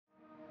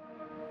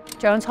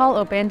Jones Hall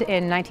opened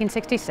in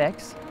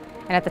 1966,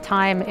 and at the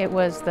time it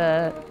was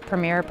the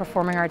premier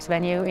performing arts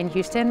venue in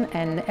Houston,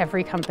 and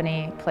every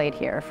company played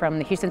here, from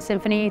the Houston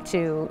Symphony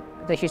to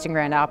the Houston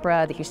Grand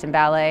Opera, the Houston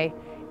Ballet,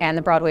 and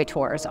the Broadway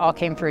tours all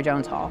came through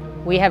Jones Hall.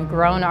 We have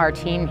grown our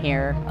team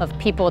here of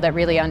people that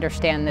really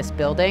understand this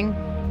building,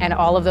 and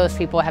all of those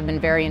people have been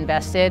very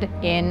invested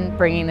in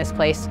bringing this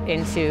place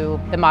into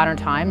the modern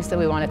times that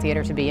we want a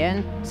theater to be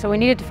in. So we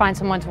needed to find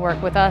someone to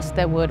work with us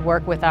that would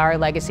work with our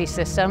legacy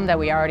system that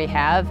we already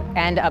have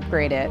and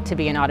upgrade it to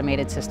be an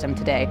automated system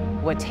today.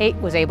 What TAIT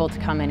was able to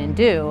come in and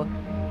do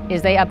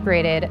is they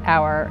upgraded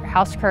our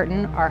house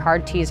curtain, our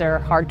hard teaser,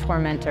 hard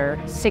tormentor,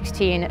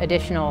 16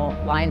 additional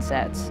line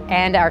sets,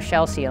 and our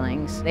shell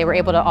ceilings. They were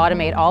able to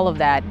automate all of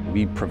that.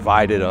 We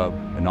provided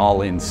an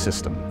all-in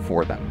system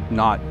for them,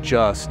 not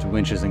just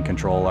winches and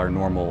control, our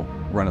normal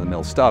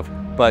run-of-the-mill stuff,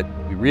 but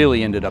we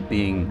really ended up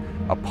being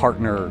a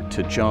partner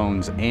to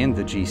Jones and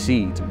the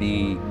GC to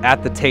be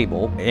at the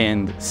table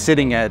and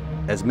sitting at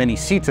as many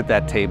seats at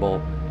that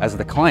table as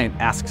the client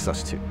asks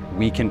us to.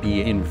 We can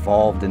be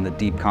involved in the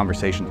deep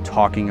conversation,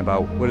 talking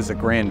about what is the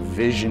grand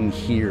vision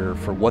here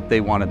for what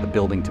they wanted the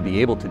building to be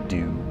able to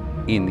do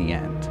in the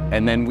end.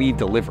 And then we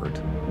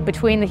delivered.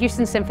 Between the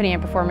Houston Symphony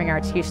and Performing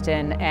Arts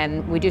Houston,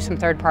 and we do some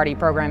third-party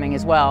programming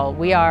as well,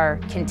 we are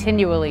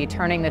continually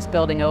turning this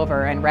building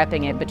over and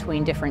repping it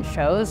between different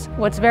shows.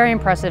 What's very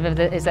impressive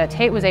is that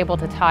TAIT was able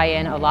to tie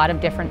in a lot of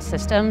different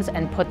systems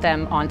and put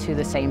them onto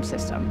the same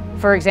system.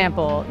 For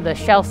example, the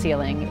shell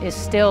ceiling is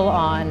still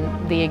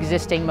on the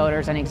existing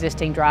motors and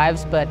existing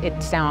drives, but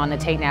it's now on the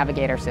TAIT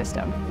Navigator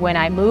system. When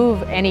I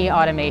move any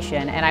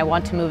automation and I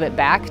want to move it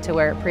back to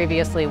where it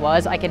previously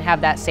was, I can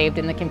have that saved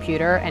in the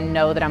computer and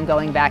know that I'm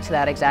going back to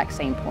that exact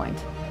same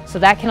point. So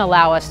that can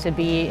allow us to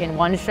be in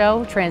one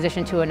show,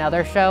 transition to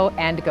another show,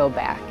 and go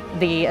back.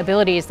 The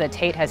abilities that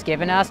TAIT has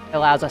given us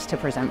allows us to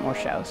present more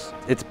shows.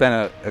 It's been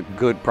a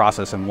good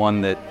process, and one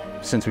that,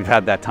 since we've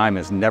had that time,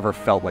 has never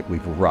felt like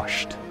we've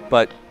rushed.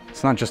 But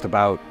it's not just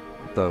about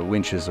the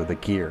winches or the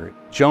gear.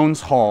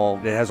 Jones Hall,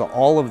 it has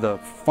all of the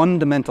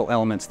fundamental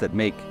elements that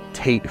make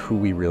TAIT who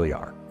we really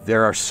are.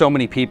 There are so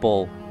many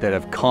people that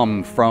have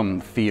come from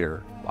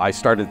theater. I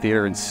started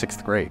theater in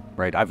 6th grade,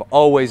 right? I've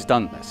always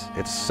done this.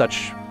 It's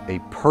such a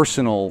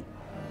personal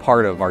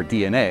part of our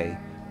DNA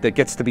that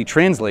gets to be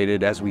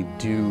translated as we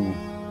do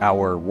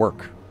our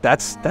work.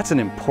 That's an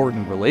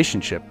important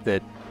relationship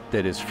that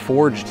is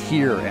forged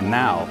here and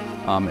now,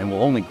 and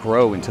will only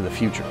grow into the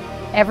future.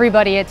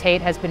 Everybody at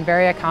TAIT has been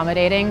very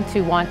accommodating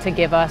to want to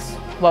give us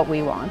what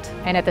we want.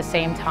 And at the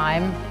same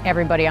time,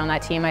 everybody on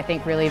that team, I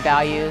think, really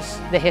values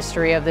the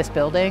history of this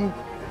building.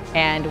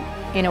 And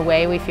in a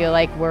way, we feel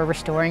like we're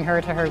restoring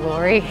her to her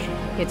glory.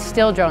 It's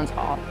still Jones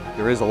Hall.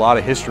 There is a lot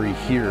of history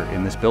here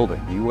in this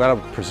building. You gotta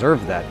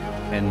preserve that,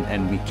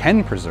 and we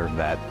can preserve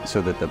that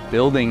so that the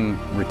building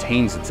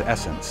retains its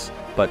essence,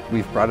 but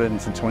we've brought it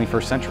into the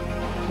 21st century.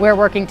 We're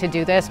working to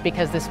do this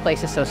because this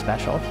place is so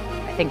special.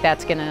 I think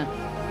that's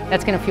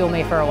gonna fuel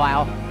me for a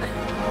while.